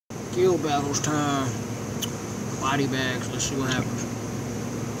Guild battles time. Body bags. Let's see what happens.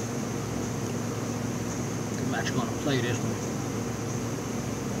 I'm actually gonna play this one.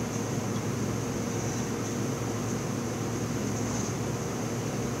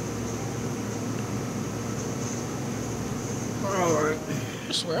 Alright.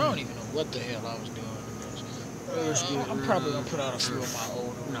 I swear I don't even know what the hell I was doing in this. I'm probably gonna put out a few of my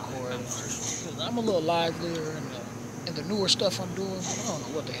older recordings. I'm a little livelier in the newer stuff I'm doing, but I don't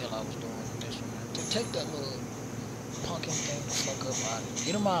know what the hell I was doing in this one. To take that little punkin thing the fuck up out of there.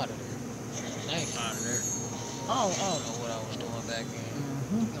 Get him out of there. Thank you. Out of there. I don't know what I was doing back then.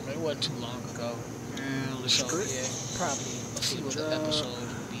 I mean, it wasn't too long ago. So yeah, probably a few of the episodes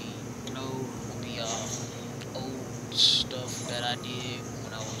would be, old stuff that I did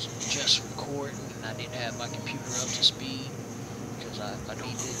when I was just recording and I didn't have my computer up to speed because I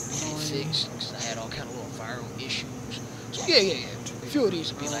needed it fixed because I had all kind of little viral issues. So yeah. A few of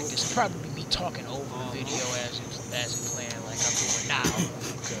these would be like this. It'd probably be me talking over the video as it playing like I'm doing now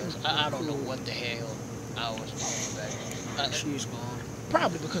because I don't know what the hell I was doing back then. She's gone.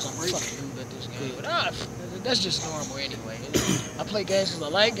 Probably because I'm fucking noob at this game, but that's just normal anyway. I play games because I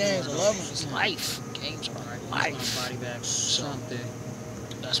like games, I love them. It's life. Games are life. Body bags. Something.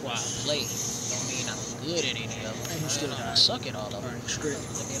 That's why I play. Don't mean I'm good at any of them. I suck at all of them. I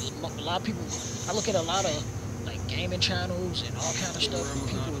mean, a lot of people. I look at a lot of like gaming channels and all kind of stuff. And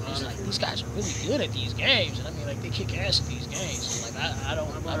people are just like, these guys are really good at these games, and I mean, like they kick ass at these games. Like I don't.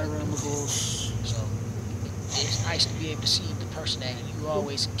 So it's nice to be able to see the person that you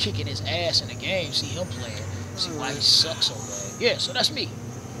always kicking his ass in the game, see him playing, see why he sucks so bad. Yeah, so that's me.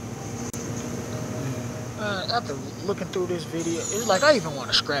 After looking through this video, it's like I even want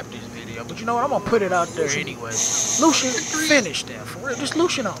to scrap this video, but you know what? I'm gonna put it out there anyway. Lucian, finish that for real. Just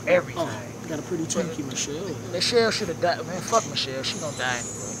Lucian on everything. Got a pretty tanky Michelle. Michelle should have died. Man, fuck Michelle. She gonna die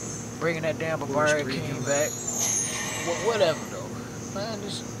anyway. Bringing that damn Barbarian King back. Whatever though, man.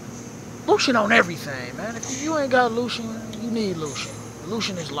 Just Lucian on everything, man. If you ain't got Lucian, you need Lucian.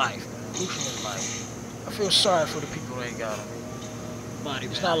 Lucian is life, man. Lucian is life. I feel sorry for the people that ain't got him.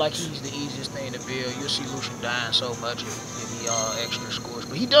 It's not like he's the easiest thing to build. You'll see Lucian dying so much if he extra scores.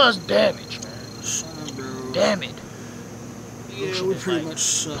 But he does damage, man. Damn it. Yeah, Lucian we is pretty like much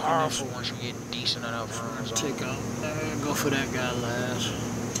suck. powerful once you get decent enough runs on. Take out. Go for that guy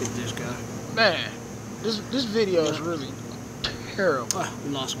last. Get this guy. Man, this video is really terrible.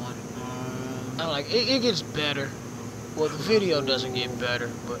 We lost one. I'm like, it gets better. Well, the video doesn't get better,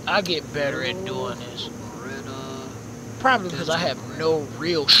 but I get better at doing this. Probably because I have no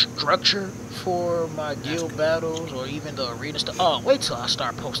real structure for my guild battles or even the arena stuff. Oh, wait till I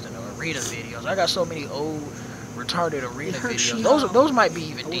start posting the arena videos. I got so many old retarded arena videos. Those might be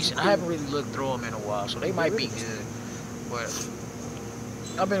even decent. I haven't really looked through them in a while, so they might be good. But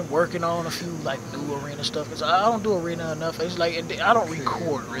I've been working on a few like new arena stuff because I don't do arena enough. It's like I don't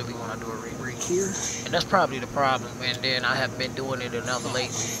record really when I do arena. And that's probably the problem. And then I haven't been doing it enough lately.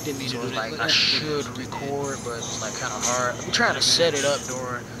 So it's like I should record, but it's like kind of hard. I'm trying to set it up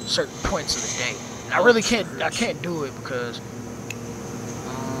during certain points of the day. And I really can't. I can't do it because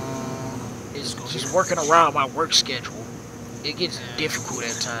it's just working around my work schedule. It gets difficult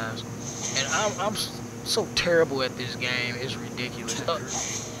at times, and I'm so terrible at this game. It's ridiculous.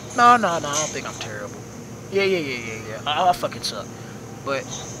 No, I don't think I'm terrible. Yeah. I fucking suck, but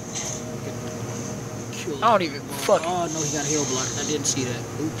I don't even fuck. Oh no, he got heal block. I didn't see that.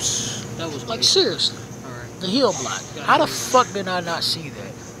 Oops, that was like seriously. All right, the heal block. How the fuck did I not see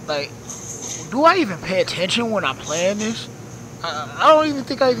that? Like, do I even pay attention when I'm playing this? I don't even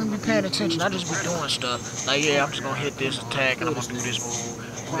think I even be paying attention. I just be doing stuff. Like, yeah, I'm just gonna hit this attack and I'm gonna do this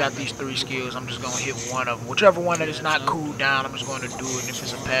move. We got these 3 skills. I'm just gonna hit one of them. Whichever one that is not cooled down, I'm just going to do it. And if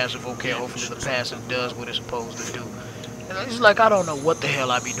it's a passive, okay, hopefully the passive does what it's supposed to do. And it's like I don't know what the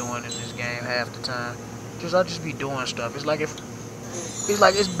hell I be doing in this game half the time. I just be doing stuff. It's like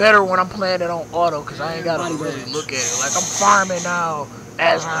it's better when I'm playing it on auto because I ain't gotta really look at it. Like I'm farming now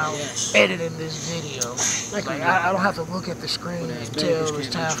as I'm editing this video. Like I don't have to look at the screen until it's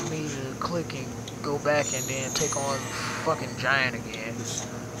time for me to click and go back and then take on fucking Giant again.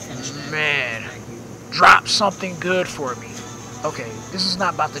 Man, drop something good for me. Okay, this is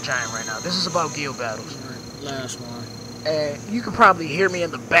not about the Giant right now. This is about guild battles. Last one. And you can probably hear me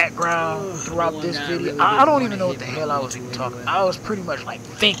in the background throughout this video. I don't even know what the hell I was even talking about. I was pretty much like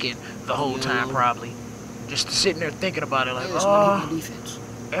thinking the whole time probably. Just sitting there thinking about it like,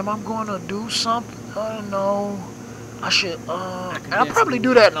 am I going to do something? No. I should, and I'll probably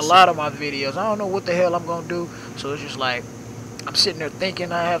do that in a lot of my videos. I don't know what the hell I'm going to do. So it's just like, I'm sitting there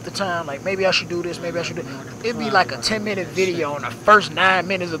thinking I have the time, like maybe I should do this, maybe I should do. It'd be like a 10-minute video, and the first 9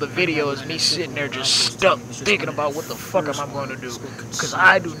 minutes of the video is me sitting there just stuck thinking about what the fuck am I going to do, because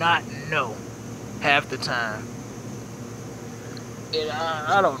I do not know half the time. And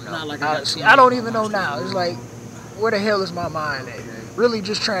I don't know. I don't even know now. It's like, where the hell is my mind at? Really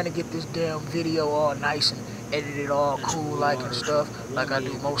just trying to get this damn video all nice and edited all cool like and stuff, like I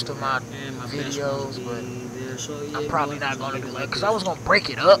do most of my videos, but I'm probably not going to do that, because I was going to break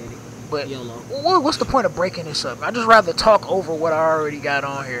it up, but what's the point of breaking this up? I'd just rather talk over what I already got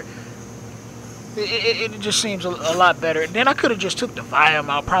on here. It just seems a lot better. And then I could have just took the volume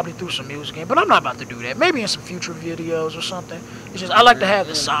out, probably threw some music in, but I'm not about to do that. Maybe in some future videos or something. It's just, I like to have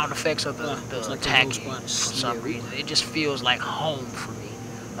the sound effects of the attacking for some reason. It just feels like home for me.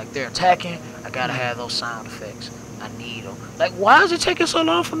 Like they're attacking, I gotta have those sound effects. I need them. Like, why is it taking so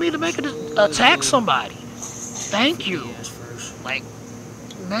long for me to make it attack somebody? Thank you. Like,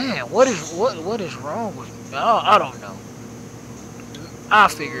 man, what is wrong with me? I don't know. I'll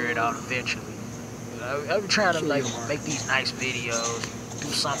figure it out eventually. I'm trying to like make these nice videos, do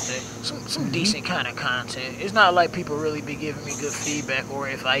something, some decent kind of content. It's not like people really be giving me good feedback, or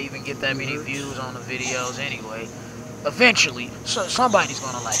if I even get that many views on the videos anyway. Eventually, somebody's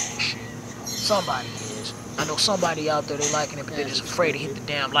gonna like this shit. Somebody is. I know somebody out there, they liking it, but they're just afraid to hit the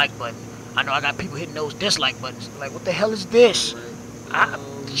damn like button. I know I got people hitting those dislike buttons. Like, what the hell is this?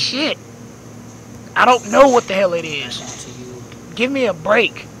 Shit. I don't know what the hell it is. Give me a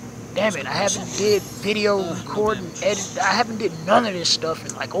break. Damn it, I haven't did video recording, edit. I haven't did none of this stuff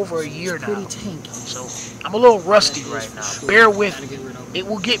in like over a year now. So I'm a little rusty right now. Bear with me. It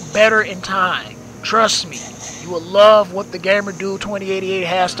will get better in time. Trust me. You will love what the Gamer Dude 2088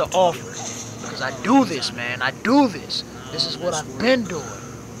 has to offer. Because I do this, man. I do this. This is what I've been doing.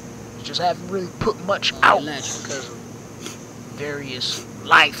 Just haven't really put much out because of various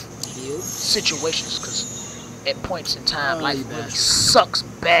life situations. Because at points in time, life really sucks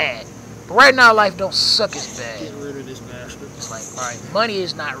bad. But right now, life don't suck as bad. Get rid of this bastard. It's like, alright, money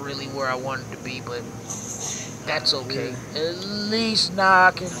is not really where I want it to be, but that's okay. At least now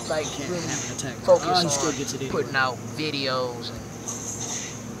I can like really focus on putting out videos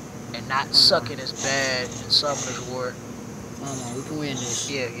and not sucking as bad in Summoner's War. We can win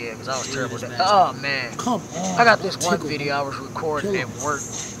this. Yeah, because I was terrible at that. Oh man, come on! I got this one video I was recording at work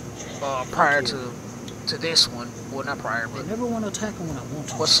prior to this one. Well, not prior, but I never want to attack him when I want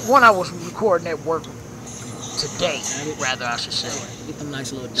to. Was one I was recording at work today, rather I should say. Get them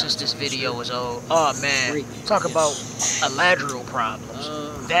nice little since this video is old. Oh man, talk about lateral problems.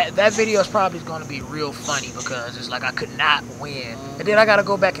 That video is probably going to be real funny because it's like I could not win, and then I got to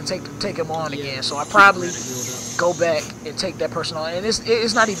go back and take him on again. So I probably go back and take that person on, and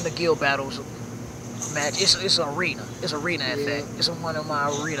it's not even a guild battles match. It's an arena. It's arena at that. It's one of my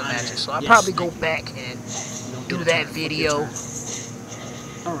arena matches. So I probably go back and do that video.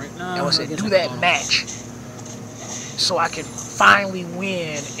 Alright, I would say do that match so I can finally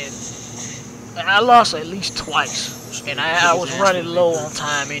win. And I lost at least twice, and I was running low on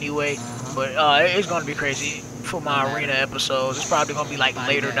time anyway. But it's gonna be crazy for my arena episodes. It's probably gonna be like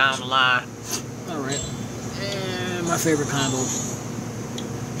later down the line. Alright, and my favorite combo.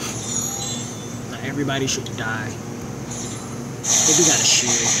 Everybody should die. They do got a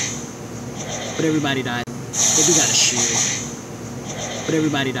shield, but everybody died. They do got a shield, but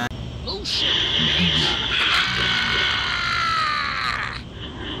everybody died. Oh shit!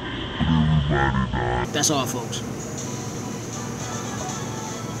 That's all, folks.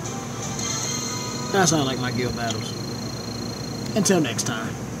 That's all like my guild battles. Until next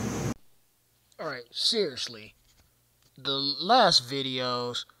time. Alright, seriously. The last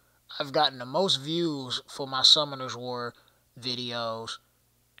videos, I've gotten the most views for my Summoner's War videos,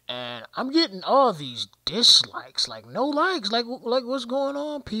 and I'm getting all these dislikes, like no likes, like what's going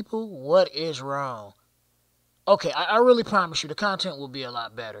on, people? What is wrong? Okay, I really promise you the content will be a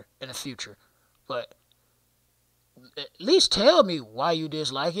lot better in the future, but at least tell me why you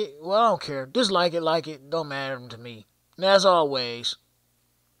dislike it. Well, I don't care. Dislike it, like it, don't matter to me. And as always,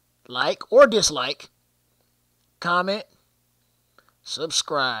 like or dislike, comment,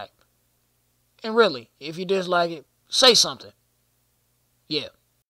 subscribe. And really, if you dislike it, say something. Yeah.